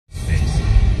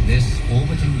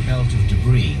orbiting belt of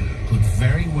debris could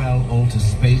very well alter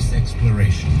space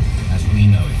exploration as we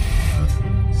know it.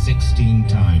 16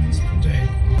 times per day.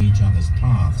 Each other's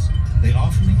paths. They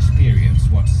often experience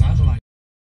what satellite.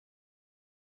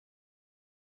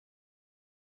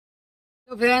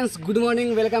 तो friends, good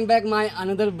morning, welcome back my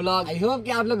another blog. I hope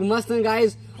कि आप लोग मस्त हैं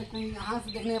guys. यहाँ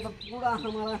से देखने पर पूरा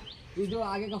हमारा ये जो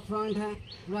आगे का फ्रंट है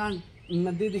पूरा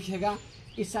नदी दिखेगा।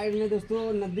 इस साइड में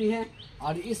दोस्तों नदी है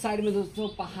और इस साइड में दोस्तों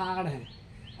पहाड़ है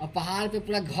और पहाड़ पे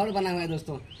पूरा घर बना हुआ है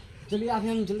दोस्तों। चलिए अभी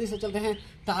हम जल्दी से चलते हैं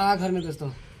तारा घर में दोस्तों।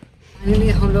 फाइनली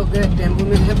हम लोग टेम्पो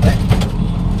में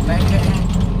बैठे हैं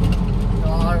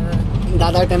और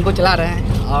दादा टेम्पो चला रहे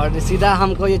हैं और सीधा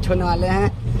हमको ये छोड़ने वाले हैं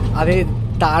अभी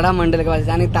तारा मंडल के पास,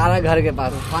 यानी तारा घर के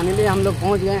पास। फाइनली हम लोग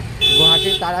पहुंच गए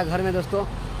गुवाहाटी तारा घर में दोस्तों।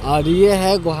 और ये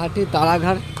है गुवाहाटी तारा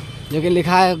घर जो कि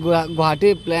लिखा है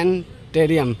गुवाहाटी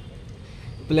प्लानिटेरियम।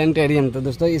 तो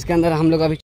दोस्तों इसके अंदर हम लोग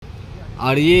अभी,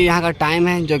 और ये यहाँ का टाइम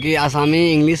है जो कि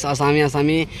आसामी इंग्लिश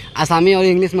आसामी और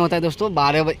इंग्लिश में होता है दोस्तों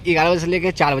 11 बजे से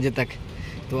लेकर 4 बजे तक।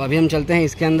 तो अभी हम चलते हैं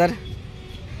इसके अंदर।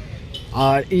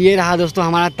 और ये रहा दोस्तों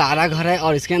हमारा तारा घर है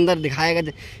और इसके अंदर दिखाएगा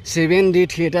 7D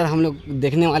थिएटर हम लोग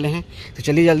देखने वाले हैं। तो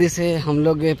चलिए जल्दी से हम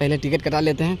लोग पहले टिकट कटा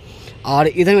लेते हैं। और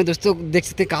इधर में दोस्तों देख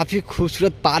सकते हैं काफ़ी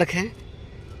खूबसूरत पार्क है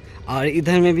और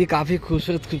इधर में भी काफ़ी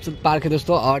खूबसूरत पार्क है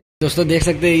दोस्तों। और दोस्तों देख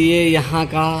सकते हैं ये यहाँ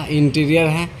का इंटीरियर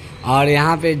है और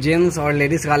यहाँ पे जेंट्स और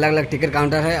लेडीज़ का अलग अलग टिकट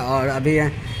काउंटर है। और अभी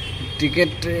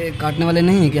टिकट काटने वाले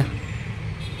नहीं है क्या?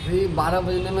 अभी 12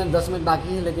 बजने में 10 मिनट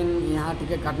बाकी है, लेकिन यहाँ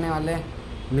टिकट काटने वाले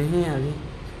नहीं है अभी।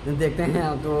 देखते हैं,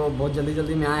 अब तो बहुत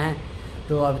जल्दी में आए हैं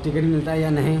तो अब टिकट मिलता है या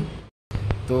नहीं।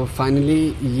 तो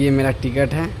फाइनली ये मेरा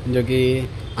टिकट है जो कि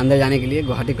अंदर जाने के लिए,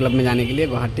 गुवाहाटी क्लब में जाने के लिए,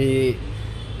 गुवाहाटी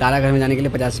तारा घर में जाने के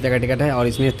लिए 50 रुपये का टिकट है और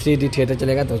इसमें 3D थिएटर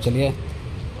चलेगा। तो चलिए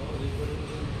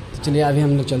अभी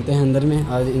हम लोग चलते हैं अंदर में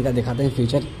और इनका दिखाते हैं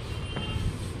फीचर।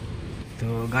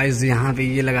 तो गाइस यहाँ पे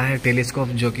ये लगा है टेलीस्कोप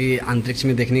जो कि अंतरिक्ष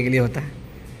में देखने के लिए होता है,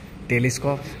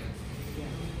 टेलीस्कोप।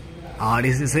 और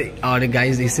और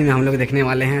गाइस इसी में हम लोग देखने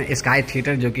वाले हैं स्काई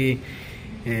थिएटर जो कि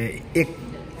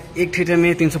एक थिएटर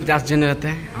में 350 जन रहते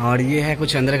हैं। और ये है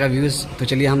कुछ अंदर का व्यूज़। तो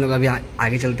चलिए हम लोग अभी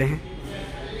आगे चलते हैं।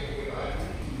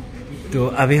 तो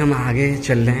अभी हम आगे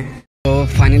चल रहे हैं। तो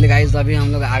फाइनली गाइस अभी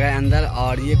हम लोग आ गए अंदर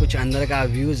और ये कुछ अंदर का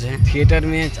व्यूज़ है। थिएटर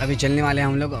में अभी चलने वाले हैं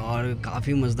हम लोग और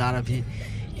काफ़ी मज़ेदार अभी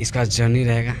इसका जर्नी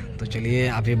रहेगा। तो चलिए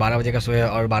अभी 12 बजे का शो है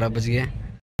और 12 बज गया।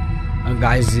 और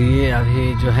गाइस ये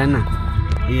अभी जो है ना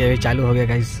ये अभी चालू हो गया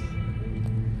गाइस।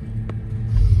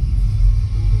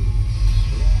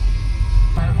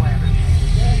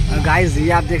 और गाइस ये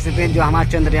आप देख सकते हैं जो हमारा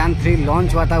चंद्रयान 3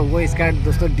 लॉन्च हुआ था वो इसका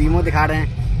दोस्तों डीमो दिखा रहे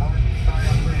हैं।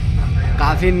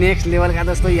 काफ़ी नेक्स्ट लेवल का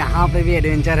दोस्तों यहाँ पे भी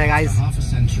एडवेंचर है गाइस।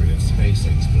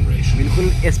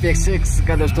 बिल्कुल स्पेसएक्स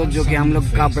का दोस्तों जो कि हम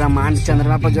लोग का ब्रह्मांड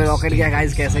चंद्रमा पर जो रॉकेट गया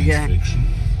गाइस कैसे गया है।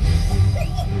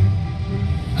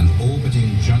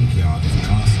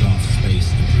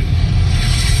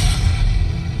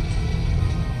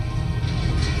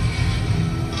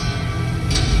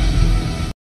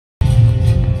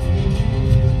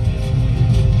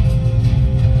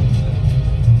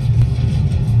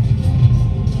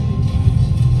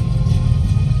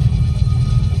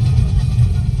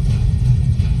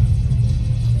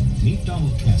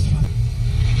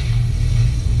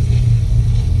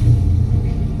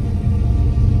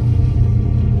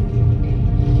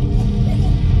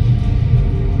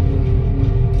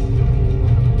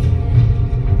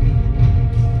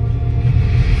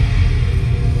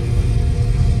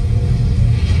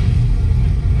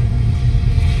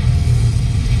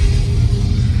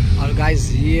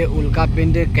 ये उल्का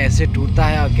पिंड कैसे टूटता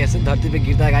है और कैसे धरती पे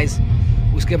गिरता है गाइस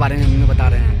उसके बारे में हमें बता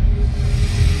रहे हैं।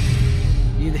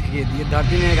 ये देखिए ये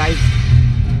धरती में गाइस,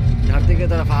 धरती की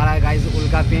तरफ आ रहा है गाइस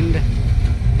उल्का पिंड।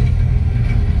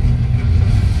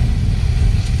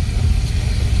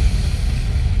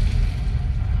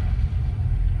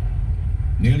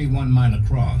 Nearly 1 mile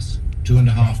across,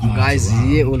 2.5 miles guys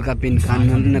ये उल्का पिंड का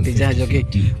नतीजा है जो कि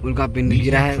उल्का पिंड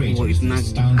गिरा है वो इतना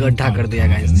गड्ढा कर दिया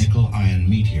guys.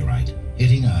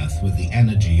 Hitting Earth with the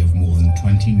energy of more than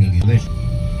 20 million.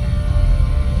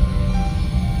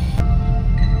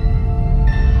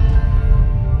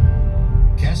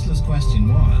 Kessler's question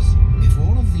was, if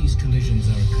all of these collisions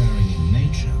are occurring in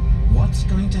nature, what's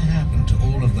going to happen to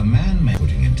all of the man-made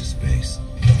putting into space?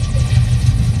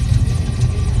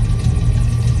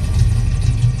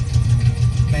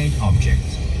 Made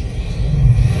objects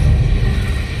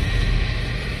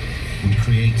would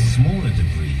create smaller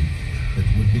debris that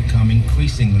would become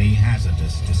increasingly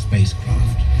hazardous to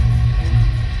spacecraft.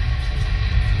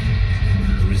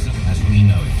 The result as we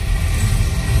know it.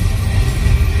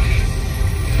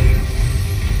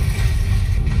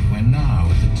 When now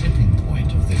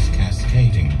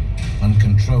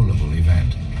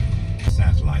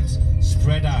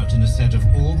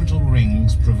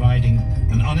providing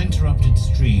an uninterrupted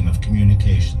stream of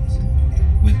communications.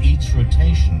 With each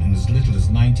rotation in as little as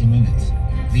 90 minutes,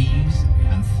 these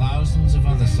and thousands of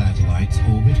other satellites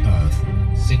orbit Earth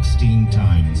 16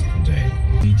 times per day.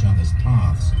 Each other's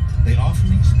paths, they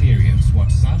often experience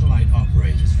what satellite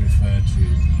operators refer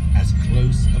to as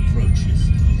close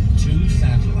approaches. Two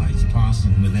satellites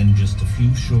passing within just a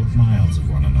few short miles of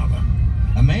one another.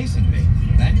 Amazingly,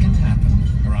 that can happen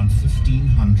around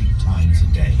 1,500 times a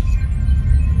day.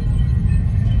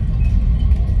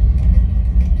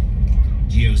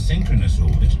 Geosynchronous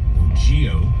orbit, or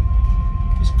GEO,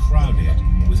 is crowded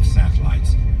with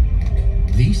satellites.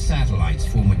 These satellites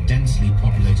form a densely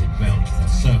populated belt that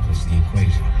circles the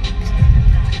equator.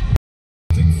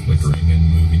 Flickering and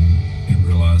moving, and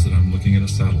realize that I'm looking at a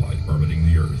satellite orbiting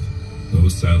the Earth.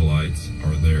 Those satellites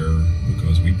are there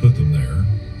because we put them there.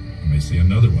 I may see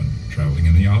another one traveling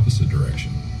in the opposite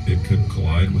direction. It could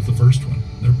collide with the first one.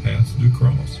 Their paths do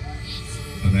cross.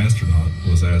 An astronaut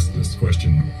was asked this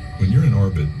question: when you're in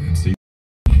orbit and see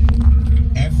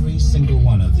every single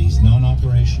one of these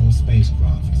non-operational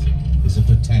spacecrafts is a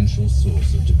potential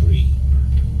source of debris.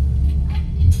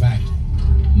 In fact,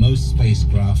 most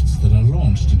spacecrafts that are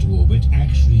launched into orbit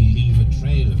actually leave a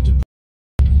trail of debris.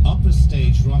 Upper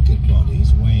stage rocket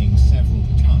bodies weighing several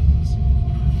tons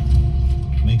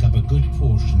make up a good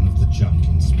portion of the junk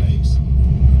in space.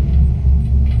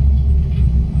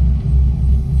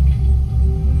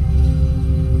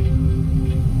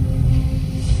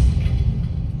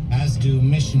 As do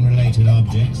mission-related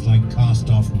objects like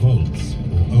cast-off bolts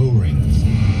or O-rings.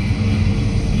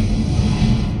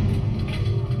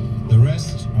 The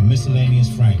rest are miscellaneous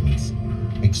fragments,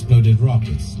 exploded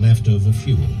rockets, leftover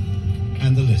fuel,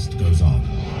 and the list goes on.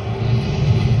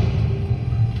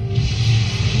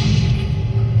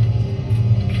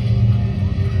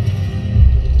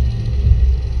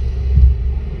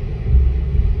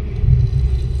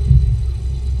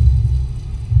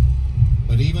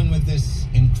 But even with this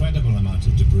incredible amount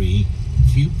of debris,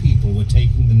 few people were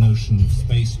taking the notion of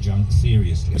space junk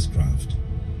seriously. Spacecraft.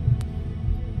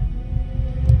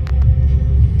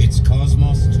 It's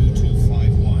Cosmos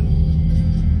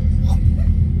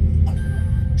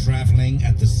 2251, traveling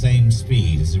at the same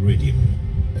speed as Iridium.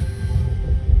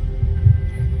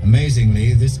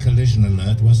 Amazingly, this collision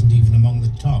alert wasn't even among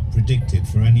the top predicted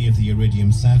for any of the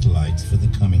Iridium satellites for the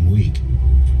coming week.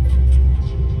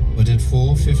 But at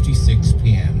 4:56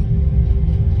 p.m.,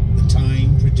 the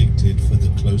time predicted for the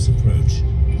close approach,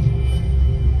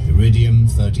 Iridium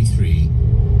 33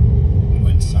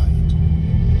 went silent.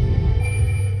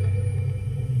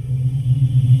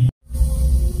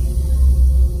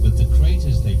 But the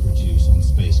craters they produce on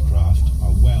spacecraft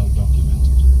are well documented.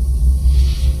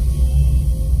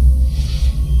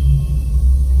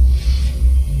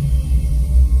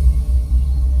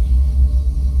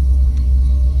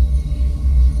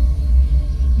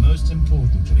 Most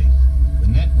importantly, the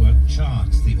network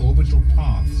charts the orbital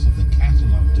paths of the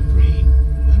catalogue debris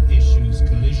and issues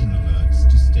collision alerts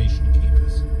to station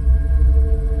keepers.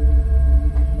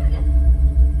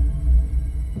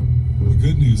 The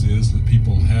good news is that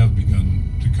people have begun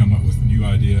to come up with new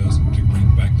ideas to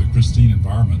bring back the pristine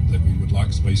environment that we would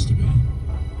like space to be.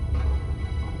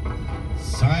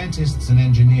 Scientists and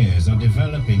engineers are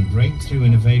developing breakthrough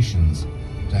innovations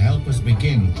to help us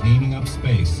begin cleaning up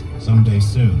space someday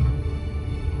soon.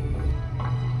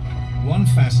 One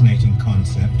fascinating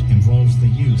concept involves the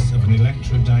use of an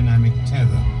electrodynamic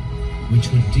tether, which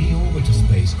would deorbit a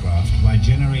spacecraft by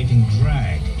generating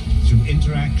drag through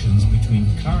interactions between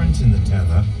currents in the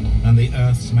tether and the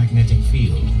Earth's magnetic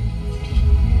field.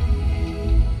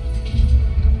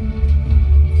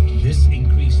 This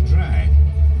increased drag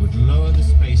would lower the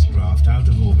spacecraft out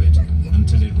of orbit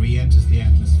until it re-enters the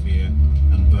atmosphere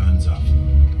and burns up.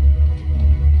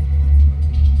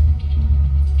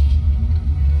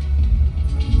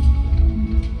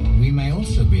 We may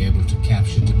also be able to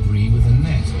capture debris with a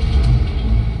net.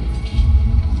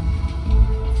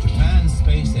 Japan's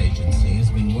space agency has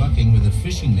been working with a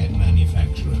fishing net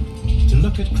manufacturer to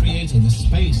look at creating a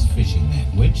space fishing net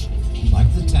which,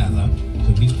 like the tether,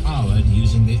 could be powered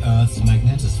using the Earth's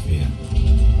magnetosphere.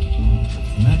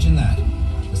 Imagine that.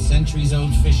 A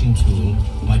centuries-old fishing tool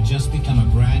might just become a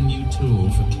brand new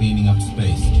tool for cleaning up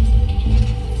space.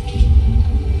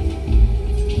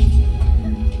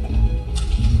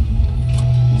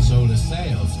 Solar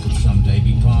sails could someday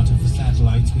be part of the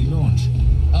satellites we launch,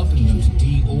 helping them to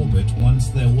deorbit once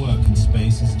their work in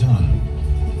space is done.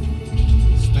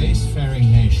 Spacefaring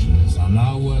nations are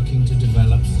now working to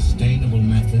develop sustainable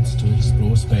methods to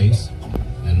explore space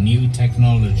and new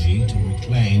technology to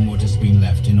reclaim what has been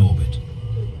left in orbit.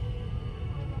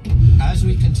 As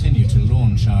we continue to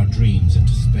launch our dreams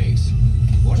into space,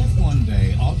 what if one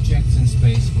day objects in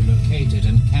space were located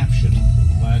and captured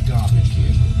by a garbage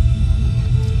vehicle?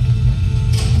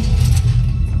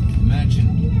 Imagine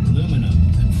aluminum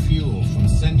and fuel from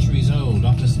centuries-old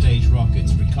upper stage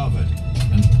rockets recovered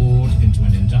and poured into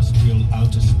an industrial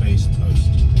outer space post.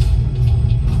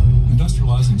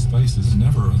 Industrializing space is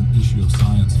never an issue of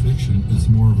science fiction. It's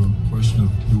more of a question of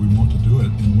do we want to do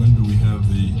it and when do we have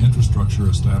the infrastructure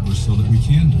established so that we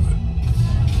can do it.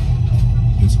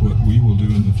 It's what we will do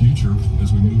in the future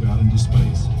as we move out into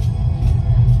space.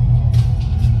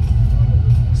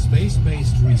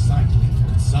 Space-based recycling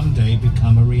could someday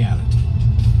become a reality,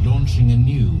 launching a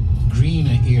new,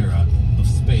 greener era of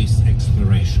space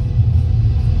exploration.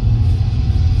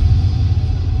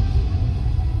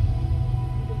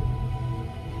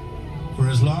 For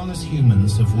as long as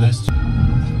humans have less to...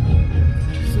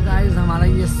 So guys, हमारा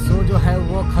ये show जो है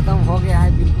वो ख़त्म हो गया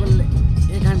है। बिल्कुल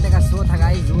 1 घंटे का शो था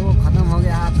गाइज, वो ख़त्म हो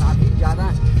गया है। काफ़ी ज़्यादा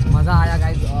मज़ा आया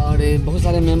गाइज, और बहुत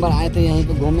सारे मेंबर आए थे यहीं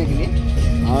पे घूमने के लिए,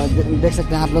 और देख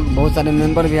सकते हैं आप लोग बहुत सारे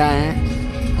मेंबर भी आए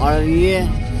हैं। और ये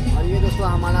दोस्तों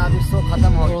हमारा अभी शो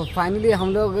ख़त्म हो गया। तो फाइनली हम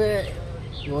लोग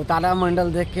वो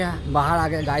तारामंडल देख के बाहर आ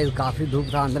गए गाइज। काफ़ी धूप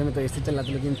था, अंदर में तो एसी चल रहा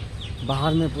था, लेकिन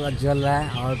बाहर में पूरा जल रहा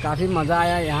है और काफ़ी मज़ा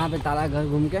आया यहाँ पे तारा घर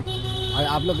घूम के, और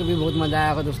आप लोग को भी बहुत मज़ा आया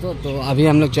होगा दोस्तों। तो अभी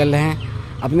हम लोग चल रहे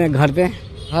हैं अपने घर पे।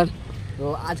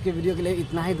 तो आज के वीडियो के लिए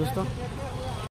इतना ही दोस्तों।